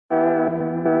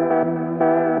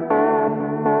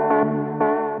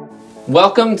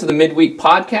Welcome to the Midweek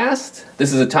podcast.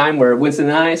 This is a time where Winston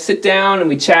and I sit down and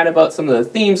we chat about some of the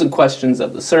themes and questions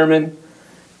of the sermon.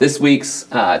 This week's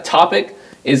topic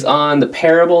is on the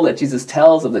parable that Jesus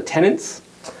tells of the tenants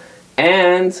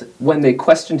and when they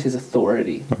questioned his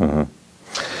authority.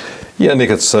 Mm-hmm. Yeah, Nick,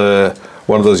 it's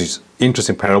one of those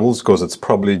interesting parables because it's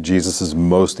probably Jesus'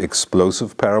 most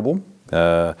explosive parable.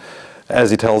 As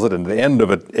he tells it, and at the end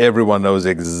of it, everyone knows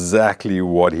exactly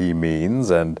what he means.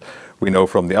 And we know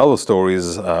from the other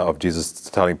stories of Jesus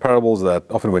telling parables that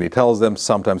often when he tells them,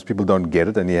 sometimes people don't get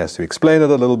it and he has to explain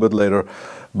it a little bit later.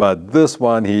 But this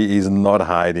one, he is not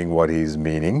hiding what he's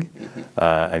meaning.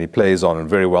 And he plays on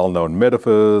very well-known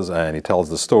metaphors and he tells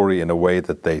the story in a way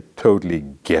that they totally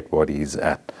get what he's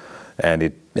at. And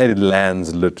it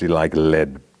lands literally like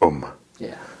lead, boom.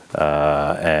 Yeah.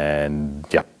 And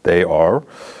yeah, they are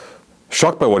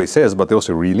shocked by what he says, but they're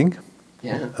also reeling.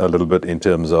 Yeah. A little bit in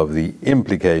terms of the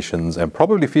implications, and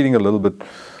probably feeling a little bit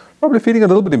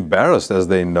embarrassed as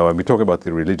they know. And we're talking about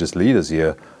the religious leaders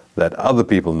here, that other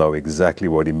people know exactly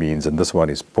what he means, and this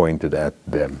one is pointed at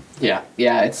them. Yeah,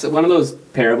 it's one of those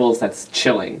parables that's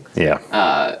chilling. Yeah.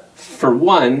 For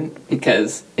one,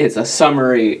 because it's a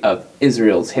summary of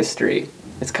Israel's history.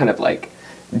 It's kind of like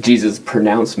Jesus'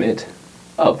 pronouncement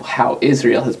of how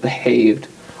Israel has behaved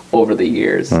over the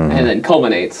years, and then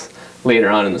culminates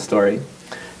later on in the story.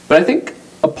 But I think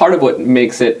a part of what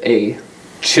makes it a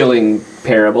chilling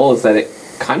parable is that it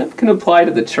kind of can apply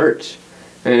to the church.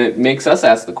 And it makes us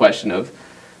ask the question of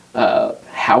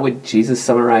how would Jesus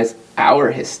summarize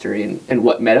our history and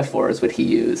what metaphors would he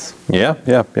use? Yeah.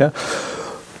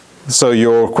 So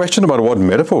your question about what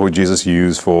metaphor would Jesus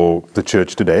use for the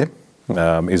church today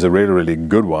is a really, really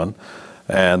good one.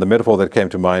 And the metaphor that came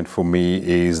to mind for me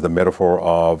is the metaphor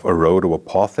of a road or a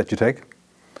path that you take.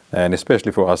 And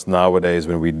especially for us nowadays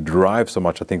when we drive so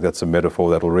much, I think that's a metaphor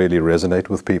that will really resonate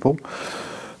with people.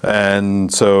 And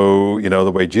so,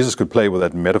 the way Jesus could play with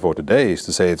that metaphor today is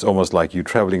to say it's almost like you're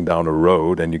traveling down a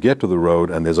road and you get to the road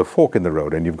and there's a fork in the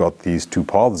road and you've got these two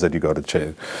paths that you got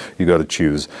to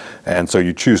choose. And so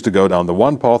you choose to go down the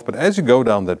one path, but as you go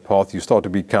down that path, you start to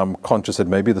become conscious that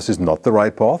maybe this is not the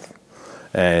right path.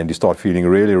 And you start feeling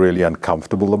really, really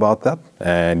uncomfortable about that.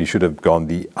 And you should have gone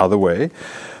the other way.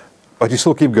 But you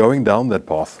still keep going down that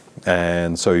path.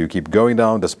 And so you keep going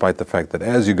down despite the fact that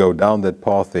as you go down that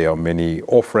path, there are many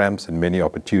off-ramps and many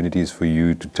opportunities for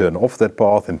you to turn off that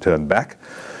path and turn back.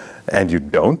 And you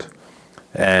don't.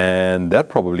 And that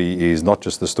probably is not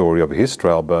just the story of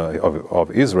Israel,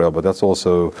 but that's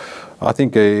also, I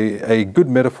think, a good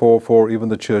metaphor for even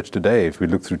the church today. If we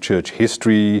look through church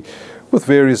history, with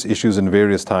various issues in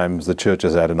various times, the church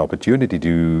has had an opportunity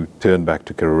to turn back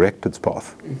to correct its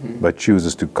path, but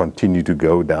chooses to continue to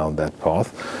go down that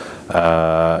path.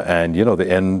 And the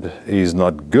end is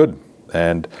not good.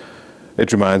 And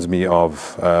it reminds me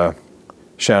of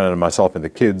Shannon and myself and the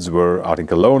kids were out in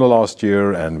Kelowna last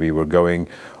year, and we were going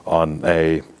on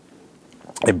a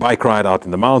bike ride out in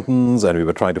the mountains, and we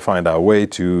were trying to find our way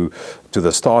to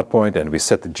the start point, and we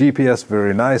set the GPS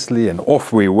very nicely, and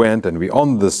off we went, and we're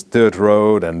on this dirt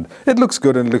road, and it looks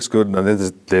good, and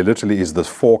then there literally is this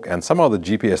fork, and somehow the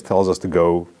GPS tells us to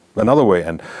go another way,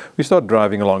 and we start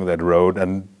driving along that road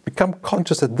and become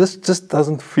conscious that this just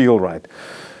doesn't feel right,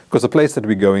 because the place that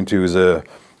we're going to is a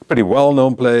pretty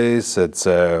well-known place. It's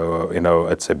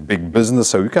it's a big business,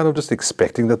 so we're kind of just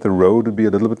expecting that the road would be a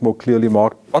little bit more clearly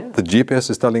marked. But the GPS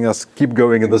is telling us keep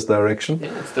going in this direction.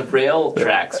 Yeah, it's the rail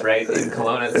tracks, right? In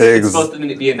Kelowna, it's supposed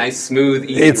to be a nice, smooth,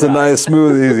 easy It's ride. a nice,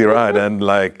 smooth, easy ride, and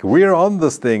we're on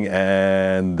this thing,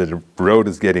 and the road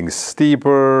is getting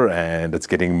steeper, and it's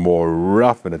getting more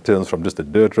rough, and it turns from just a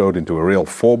dirt road into a real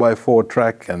 4x4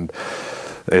 track, and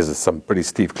there's some pretty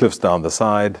steep cliffs down the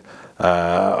side.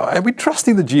 And we're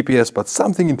trusting the GPS, but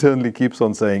something internally keeps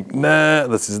on saying, nah,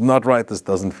 this is not right, this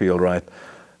doesn't feel right.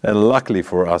 And luckily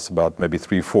for us, about maybe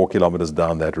 3-4 kilometers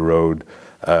down that road,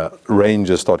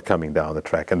 rangers start coming down the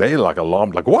track, and they're like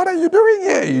alarmed, like, what are you doing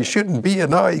here? You shouldn't be here.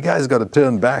 No, you guys got to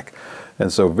turn back.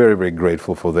 And so very, very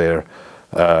grateful for their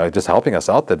just helping us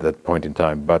out at that point in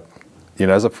time. But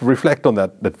as I reflect on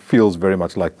that, that feels very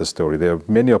much like the story. There are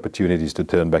many opportunities to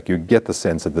turn back. You get the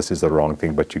sense that this is the wrong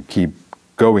thing, but you keep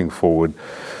going forward,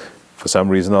 for some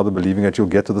reason or other, believing that you'll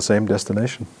get to the same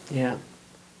destination. Yeah.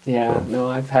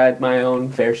 No, I've had my own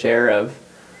fair share of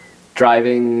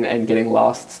driving and getting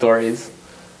lost stories.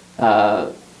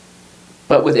 But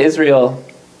with Israel,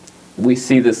 we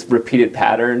see this repeated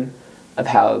pattern of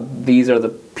how these are the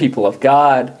people of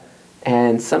God,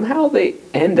 and somehow they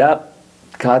end up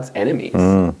God's enemies.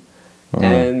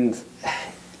 And,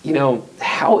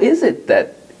 how is it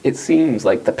that it seems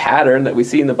like the pattern that we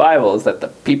see in the Bible is that the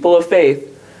people of faith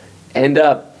end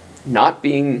up not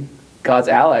being God's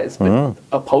allies, but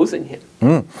opposing him.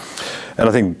 And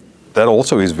I think that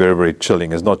also is very, very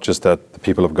chilling. It's not just that the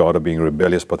people of God are being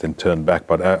rebellious, but then turn back,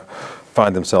 but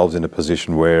find themselves in a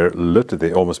position where literally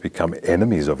they almost become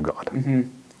enemies of God.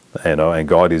 You know, and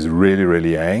God is really,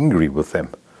 really angry with them.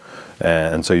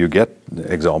 And so you get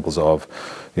examples of,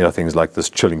 you know, things like this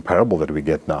chilling parable that we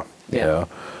get now. Yeah. You know?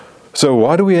 So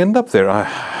why do we end up there?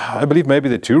 I believe maybe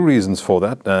there are two reasons for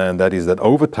that, and that is that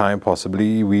over time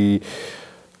possibly we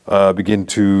begin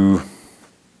to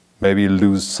maybe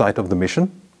lose sight of the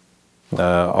mission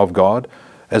of God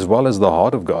as well as the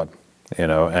heart of God. You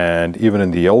know, and even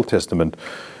in the Old Testament,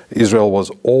 Israel was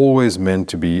always meant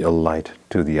to be a light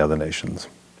to the other nations.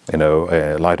 You know,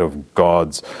 a light of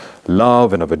God's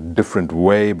love and of a different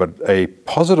way, but a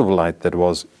positive light that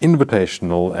was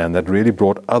invitational and that really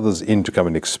brought others in to come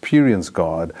and experience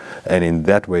God and in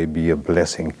that way be a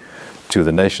blessing to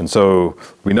the nation. So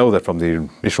we know that from the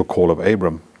initial call of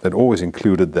Abram, that always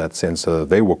included that sense that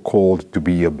they were called to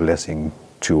be a blessing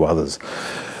to others.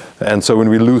 And so when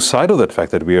we lose sight of that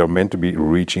fact that we are meant to be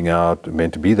reaching out,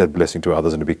 meant to be that blessing to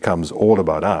others, and it becomes all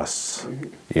about us,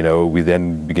 you know, we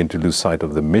then begin to lose sight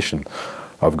of the mission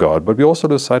of God. But we also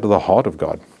lose sight of the heart of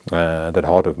God, that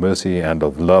heart of mercy and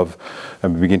of love,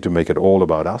 and we begin to make it all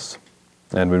about us.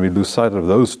 And when we lose sight of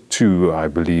those two, I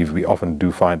believe we often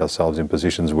do find ourselves in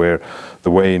positions where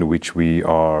the way in which we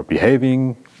are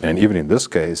behaving, and even in this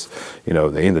case, you know,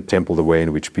 in the temple, the way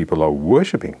in which people are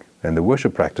worshiping, and the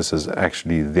worship practices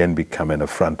actually then become an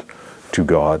affront to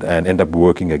God and end up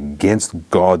working against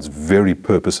God's very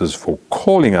purposes for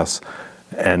calling us,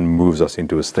 and moves us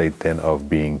into a state then of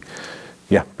being,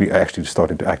 we actually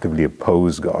starting to actively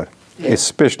oppose God,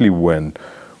 especially when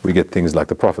we get things like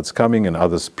the prophets coming and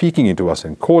others speaking into us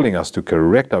and calling us to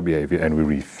correct our behavior, and we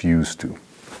refuse to.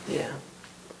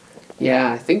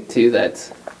 Yeah, I think too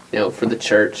that, you know, for the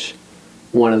church,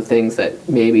 one of the things that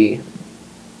maybe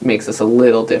makes us a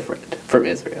little different from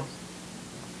Israel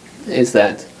is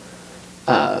that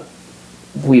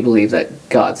we believe that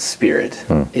God's Spirit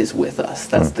is with us.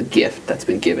 That's the gift that's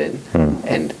been given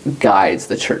and guides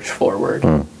the church forward.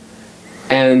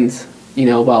 And, you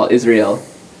know, while Israel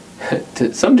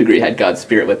to some degree had God's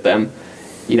Spirit with them,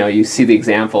 you know, you see the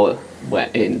example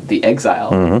in the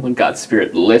exile when God's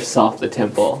Spirit lifts off the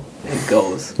temple and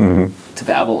goes to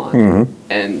Babylon.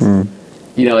 And,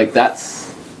 you know, like that's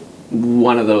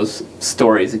one of those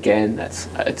stories again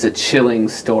it's a chilling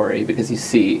story, because you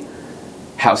see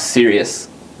how serious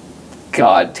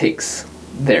God takes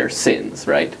their sins,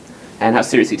 right? And how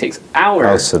serious he takes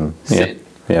our sin.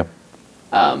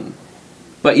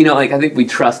 But, you know, like I think we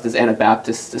trust as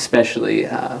Anabaptists especially,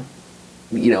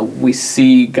 you know, we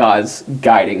see God's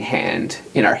guiding hand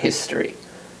in our history.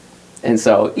 And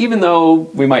so even though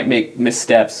we might make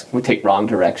missteps, we take wrong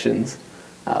directions,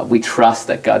 we trust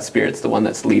that God's Spirit's the one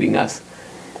that's leading us,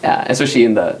 especially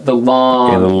in the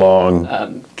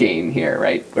long game here,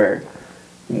 right? Where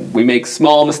we make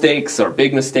small mistakes or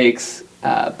big mistakes,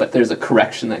 but there's a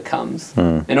correction that comes.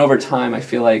 And over time, I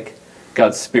feel like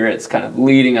God's Spirit's kind of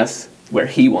leading us where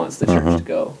he wants the church to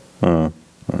go.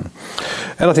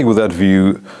 And I think with that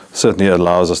view, certainly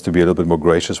allows us to be a little bit more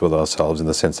gracious with ourselves, in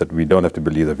the sense that we don't have to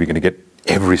believe that we're going to get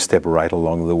every step right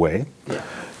along the way.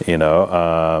 You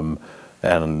know,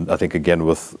 and I think again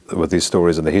with these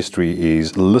stories and the history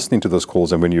is listening to those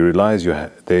calls, and when you realize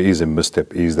there is a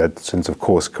misstep, is that sense of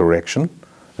course correction,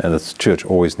 and the church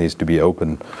always needs to be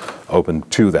open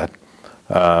to that.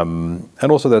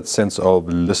 And also that sense of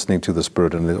listening to the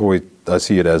Spirit, and I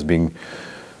see it as being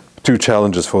two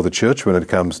challenges for the church when it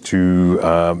comes to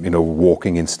you know,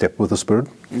 walking in step with the Spirit.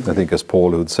 I think, as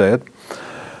Paul would say it,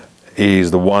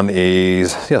 is the one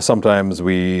is sometimes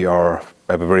we have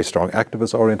a very strong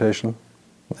activist orientation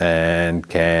and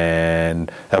can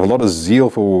have a lot of zeal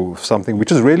for something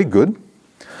which is really good,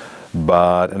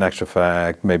 but in actual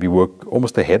fact maybe work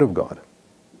almost ahead of God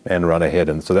and run ahead.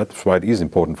 And so that's why it is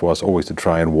important for us always to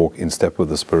try and walk in step with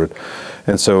the Spirit.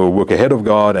 And so work ahead of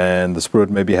God, and the Spirit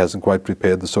maybe hasn't quite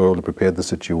prepared the soil or prepared the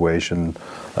situation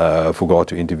for God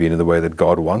to intervene in the way that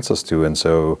God wants us to. And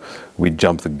so we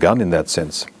jump the gun in that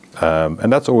sense.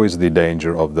 And that's always the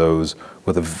danger of those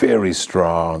with a very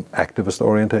strong activist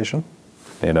orientation,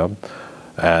 you know.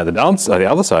 The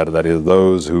other side of that is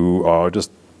those who are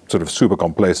just sort of super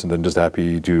complacent and just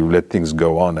happy to let things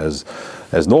go on as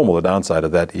normal. The downside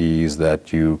of that is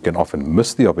that you can often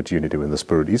miss the opportunity when the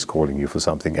Spirit is calling you for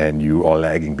something and you are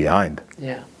lagging behind.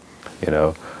 Yeah. You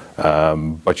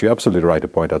know, but you're absolutely right to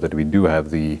point out that we do have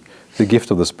the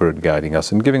gift of the Spirit guiding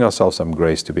us and giving ourselves some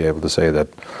grace to be able to say that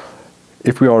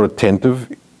if we are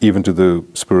attentive even to the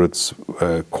Spirit's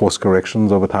course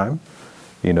corrections over time,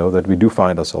 that we do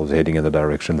find ourselves heading in the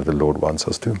direction that the Lord wants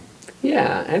us to.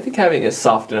 Yeah, I think having a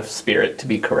soft enough spirit to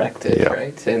be corrected, Yeah.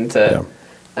 right? And to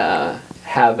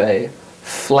have a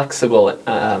flexible,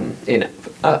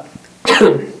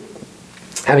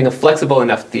 having a flexible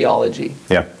enough theology.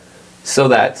 Yeah. So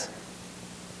that,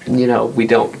 we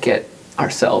don't get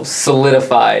ourselves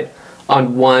solidified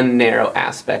on one narrow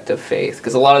aspect of faith.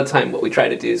 Because a lot of the time what we try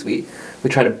to do is we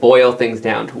try to boil things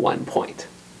down to one point.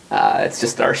 It's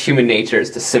just our human nature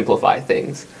is to simplify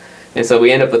things. And so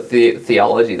we end up with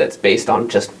theology that's based on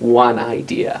just one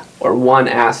idea or one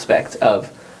aspect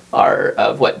of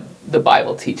what the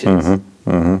Bible teaches. Mm-hmm.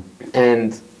 Mm-hmm.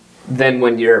 And then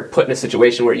when you're put in a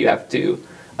situation where you have to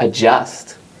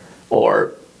adjust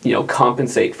or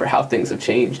compensate for how things have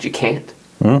changed, you can't,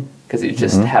 because you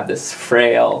just have this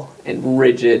frail and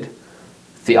rigid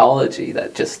theology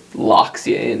that just locks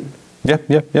you in.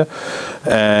 Yeah.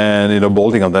 And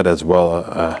bolting on that as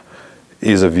well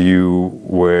is a view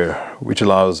which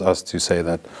allows us to say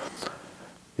that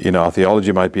our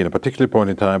theology might be in a particular point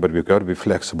in time, but we've got to be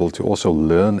flexible to also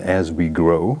learn as we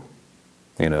grow.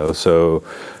 So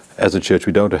as a church,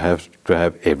 we don't have to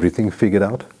have everything figured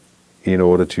out in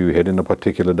order to head in a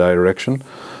particular direction.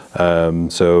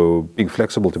 So being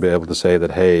flexible to be able to say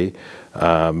that, hey,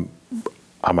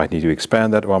 I might need to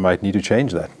expand that, or I might need to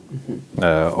change that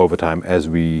over time as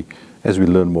we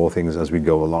learn more things as we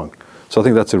go along. So I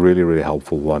think that's a really, really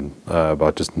helpful one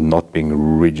about just not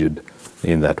being rigid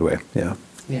in that way. Yeah.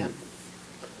 Yeah.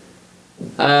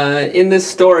 In this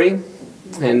story,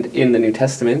 and in the New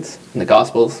Testament, in the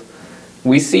Gospels,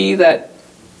 we see that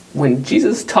when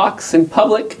Jesus talks in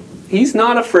public, he's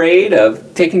not afraid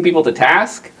of taking people to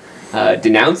task,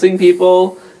 denouncing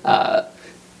people,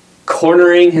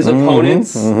 cornering his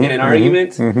opponents in an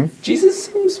argument. Jesus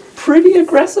seems pretty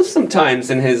aggressive sometimes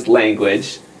in his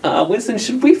language. Winston,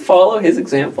 should we follow his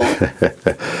example?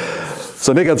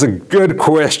 So Nick, that's a good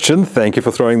question. Thank you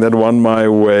for throwing that one my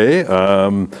way.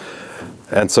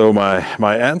 And so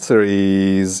my answer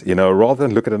is, rather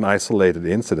than look at an isolated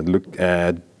incident, look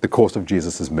at the course of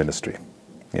Jesus' ministry.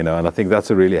 And I think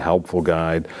that's a really helpful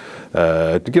guide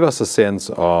to give us a sense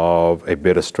of a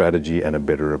better strategy and a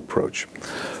better approach.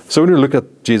 So when we look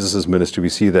at Jesus' ministry, we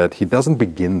see that he doesn't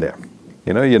begin there.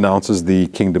 He announces the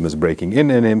kingdom is breaking in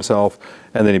himself,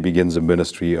 and then he begins a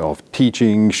ministry of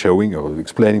teaching, showing, or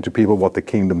explaining to people what the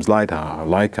kingdom's like,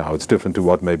 how it's different to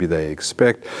what maybe they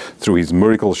expect, through his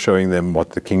miracles showing them what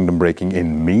the kingdom breaking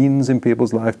in means in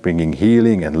people's life, bringing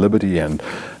healing and liberty and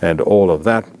all of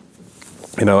that.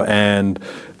 And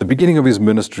the beginning of his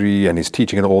ministry and his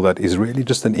teaching and all that is really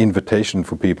just an invitation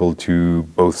for people to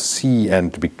both see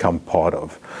and to become part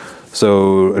of.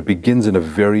 So it begins in a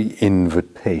very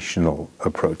invitational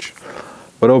approach.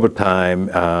 But over time,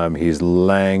 his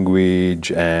language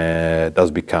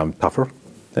does become tougher,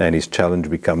 and his challenge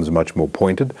becomes much more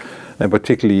pointed, and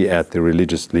particularly at the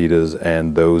religious leaders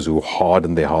and those who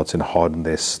harden their hearts and harden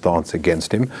their stance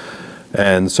against him.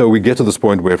 And so we get to this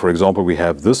point where, for example, we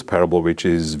have this parable which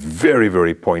is very,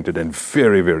 very pointed and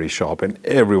very, very sharp, and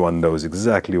everyone knows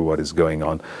exactly what is going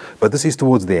on. But this is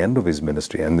towards the end of his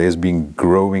ministry, and there's been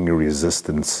growing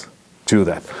resistance to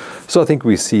that. So I think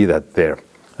we see that there.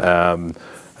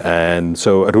 And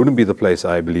so it wouldn't be the place,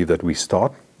 I believe, that we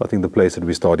start. I think the place that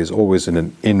we start is always in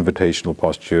an invitational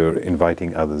posture,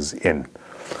 inviting others in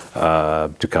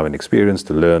to come and experience,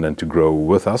 to learn, and to grow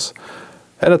with us.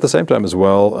 And at the same time as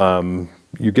well,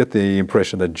 you get the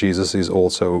impression that Jesus is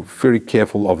also very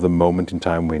careful of the moment in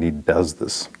time when he does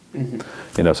this.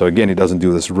 So again, he doesn't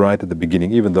do this right at the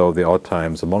beginning, even though there are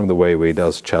times along the way where he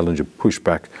does challenge a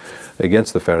pushback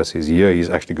against the Pharisees. Here he's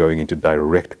actually going into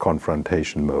direct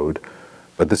confrontation mode.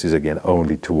 But this is again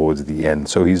only towards the end.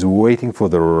 So he's waiting for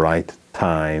the right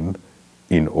time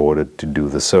in order to do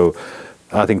this. So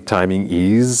I think timing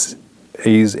is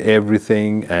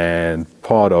everything, and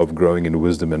part of growing in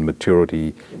wisdom and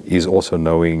maturity is also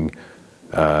knowing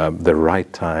the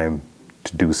right time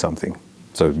to do something.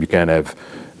 So you can have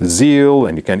zeal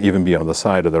and you can even be on the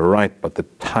side of the right, but the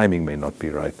timing may not be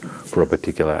right for a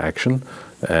particular action.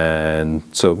 And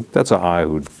so that's how I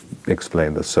would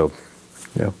explain this. So,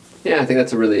 yeah. Yeah, I think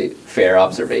that's a really fair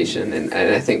observation. And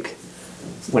I think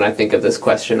when I think of this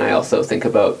question, I also think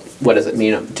about what does it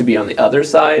mean to be on the other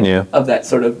side of that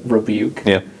sort of rebuke.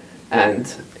 Yeah. And,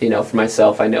 for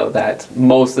myself, I know that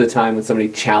most of the time when somebody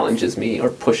challenges me or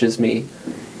pushes me,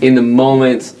 in the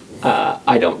moment,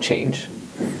 I don't change.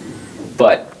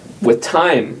 But with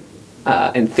time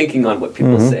and thinking on what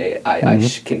people say, I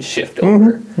can shift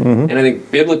over. And I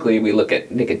think biblically we look at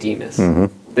Nicodemus.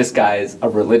 This guy is a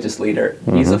religious leader.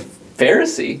 He's a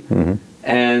Pharisee.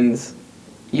 And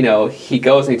you know, he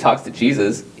goes and he talks to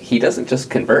Jesus, he doesn't just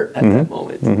convert at that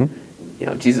moment. You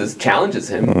know, Jesus challenges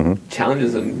him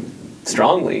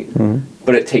strongly,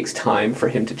 but it takes time for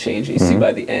him to change. And you see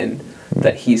by the end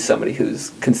that he's somebody who's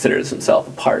considers himself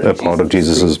a part of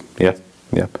Jesus's. Yeah.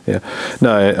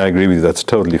 No, I agree with you. That's a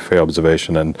totally fair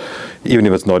observation. And even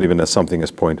if it's not even as something as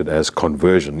pointed as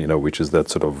conversion, you know, which is that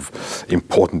sort of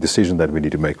important decision that we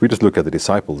need to make. We just look at the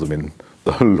disciples. I mean,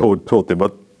 the Lord taught them,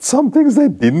 but some things they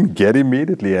didn't get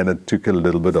immediately, and it took a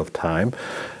little bit of time.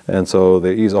 And so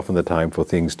there is often the time for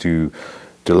things to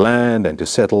land and to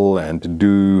settle and to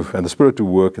do, and the Spirit to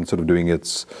work and sort of doing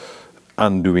its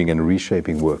undoing and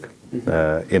reshaping work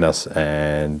in us,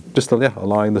 and just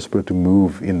allowing the Spirit to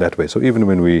move in that way. So even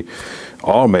when we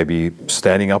are maybe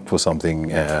standing up for something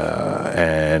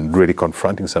and really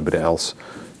confronting somebody else,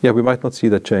 we might not see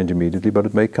that change immediately, but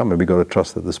it may come, and we got to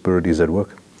trust that the Spirit is at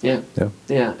work. Yeah,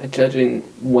 and judging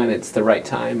when it's the right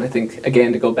time. I think,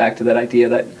 again, to go back to that idea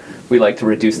that we like to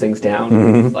reduce things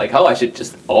down, like, I should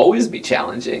just always be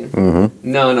challenging.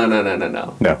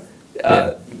 No.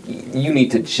 You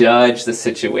need to judge the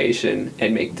situation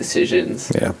and make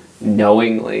decisions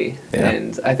knowingly.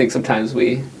 And I think sometimes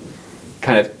we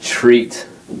kind of treat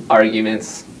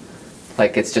arguments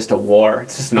like it's just a war.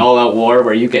 It's just an all-out war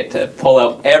where you get to pull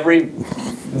out every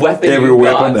weapon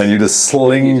and you just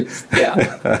sling.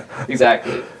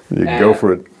 Exactly. Go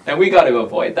for it. And we got to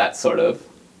avoid that sort of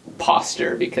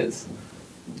posture because,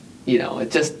 you know,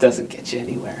 it just doesn't get you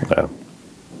anywhere.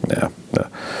 No,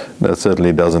 that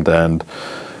certainly doesn't. And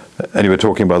you were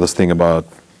talking about this thing about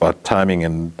timing,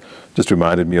 and just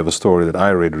reminded me of a story that I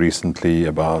read recently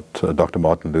about Dr.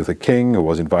 Martin Luther King, who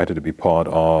was invited to be part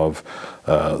of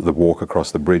the walk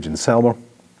across the bridge in Selma,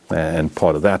 and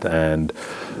part of that. And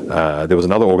there was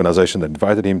another organization that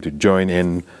invited him to join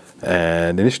in.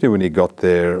 And initially when he got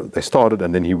there, they started,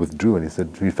 and then he withdrew, and he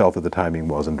said he felt that the timing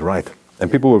wasn't right.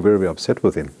 And people were very, very upset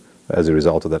with him as a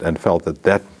result of that, and felt that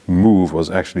that move was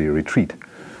actually a retreat.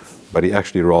 But he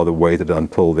actually rather waited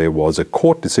until there was a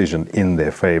court decision in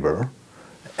their favor,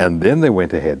 and then they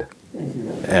went ahead.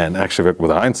 And actually, with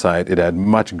hindsight, it had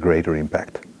much greater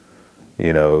impact.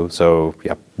 You know, so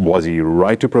was he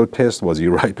right to protest? Was he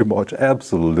right to march?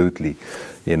 Absolutely.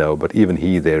 You know, but even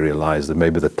he there realized that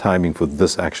maybe the timing for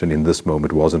this action in this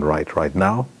moment wasn't right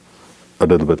now. A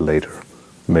little bit later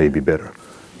may be better.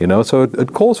 You know, so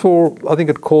it calls for, I think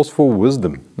it calls for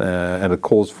wisdom, and it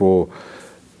calls for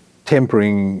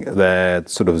tempering that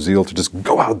sort of zeal to just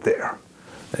go out there,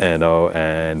 you know,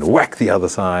 and whack the other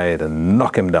side and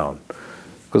knock him down.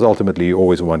 Because ultimately you're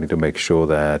always wanting to make sure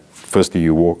that firstly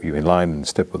you're in line and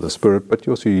step with the Spirit, but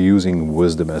you're also using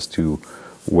wisdom as to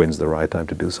when's the right time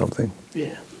to do something.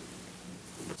 Yeah.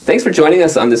 Thanks for joining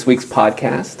us on this week's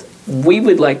podcast. We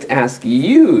would like to ask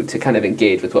you to kind of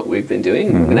engage with what we've been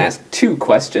doing. We're going to ask 2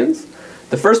 questions.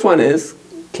 The first one is,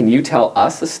 can you tell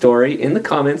us a story in the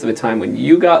comments of a time when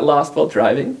you got lost while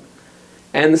driving?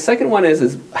 And the second one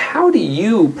is how do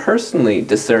you personally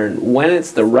discern when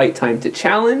it's the right time to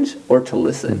challenge or to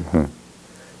listen?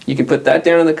 You can put that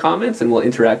down in the comments, and we'll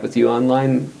interact with you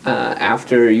online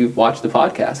after you've watched the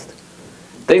podcast.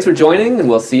 Thanks for joining, and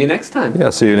we'll see you next time.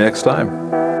 Yeah, see you next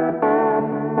time.